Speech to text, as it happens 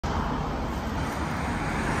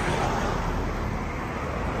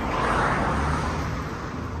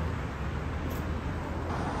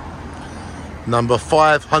Number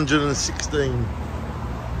 516.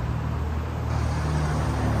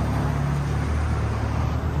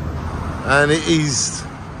 And it is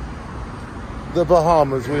the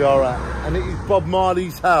Bahamas we are at. And it is Bob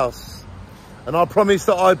Marley's house. And I promised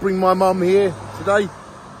that I'd bring my mum here today.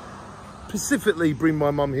 Specifically bring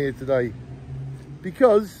my mum here today.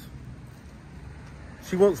 Because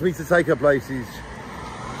she wants me to take her places.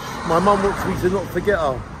 My mum wants me to not forget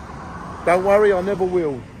her. Don't worry, I never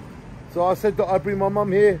will. So I said that I'd bring my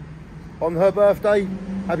mum here on her birthday.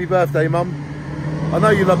 Happy birthday, Mum. I know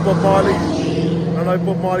you love Bob Marley. I know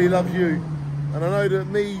Bob Marley loves you. And I know that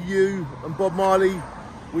me, you and Bob Marley,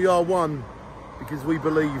 we are one because we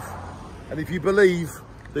believe. And if you believe,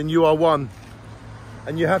 then you are one.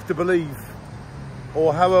 And you have to believe.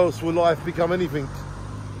 Or how else will life become anything?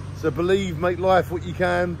 So believe, make life what you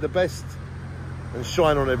can, the best, and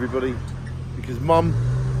shine on everybody. Because Mum,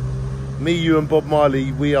 me, you and Bob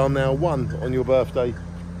Marley, we are now one on your birthday.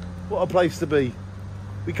 What a place to be.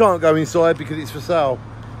 We can't go inside because it's for sale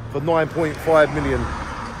for 9.5 million.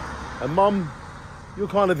 And Mum, you're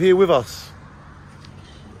kind of here with us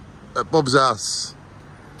at Bob's house.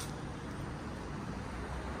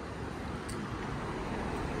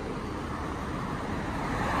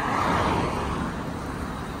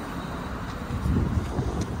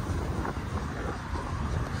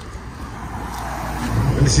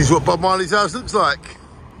 And this is what Bob Marley's house looks like.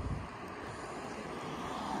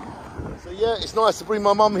 So yeah, it's nice to bring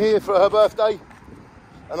my mum here for her birthday.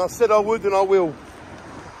 And I said I would and I will.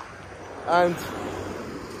 And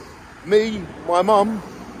me, my mum,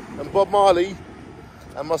 and Bob Marley,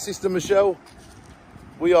 and my sister Michelle,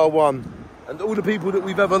 we are one. And all the people that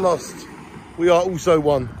we've ever lost, we are also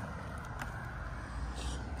one.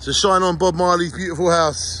 So shine on Bob Marley's beautiful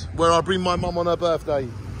house, where I bring my mum on her birthday.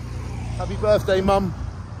 Happy birthday, Mum.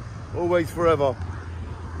 Always forever.